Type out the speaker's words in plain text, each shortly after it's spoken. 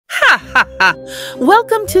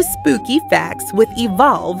Welcome to Spooky Facts with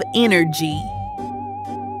Evolve Energy.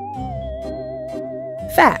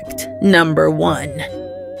 Fact number 1.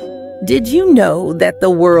 Did you know that the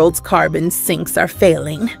world's carbon sinks are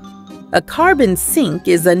failing? A carbon sink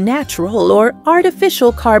is a natural or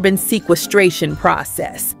artificial carbon sequestration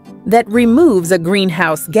process that removes a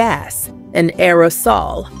greenhouse gas, an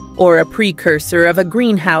aerosol, or a precursor of a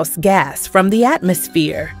greenhouse gas from the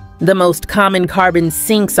atmosphere. The most common carbon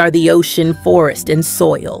sinks are the ocean, forest, and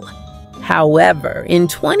soil. However, in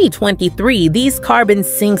 2023, these carbon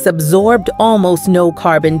sinks absorbed almost no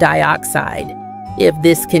carbon dioxide. If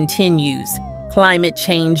this continues, climate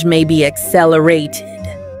change may be accelerated.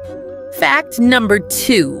 Fact number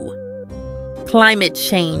 2. Climate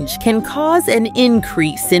change can cause an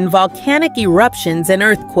increase in volcanic eruptions and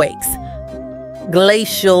earthquakes.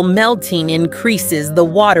 Glacial melting increases the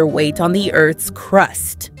water weight on the Earth's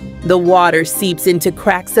crust. The water seeps into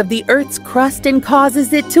cracks of the Earth's crust and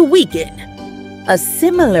causes it to weaken. A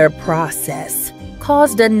similar process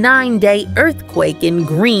caused a 9-day earthquake in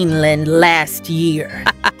Greenland last year.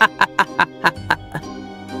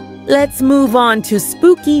 Let's move on to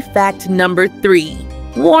spooky fact number 3.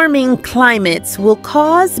 Warming climates will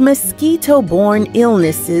cause mosquito-borne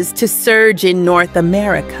illnesses to surge in North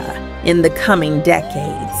America in the coming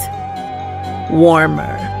decades.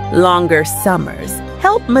 Warmer, longer summers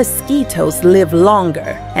help mosquitoes live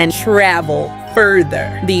longer and travel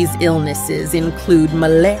further. These illnesses include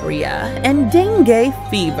malaria and dengue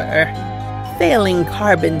fever. Failing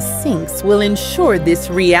carbon sinks will ensure this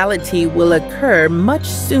reality will occur much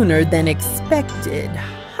sooner than expected.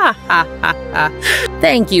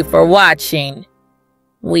 Thank you for watching.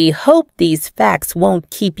 We hope these facts won't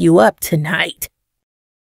keep you up tonight.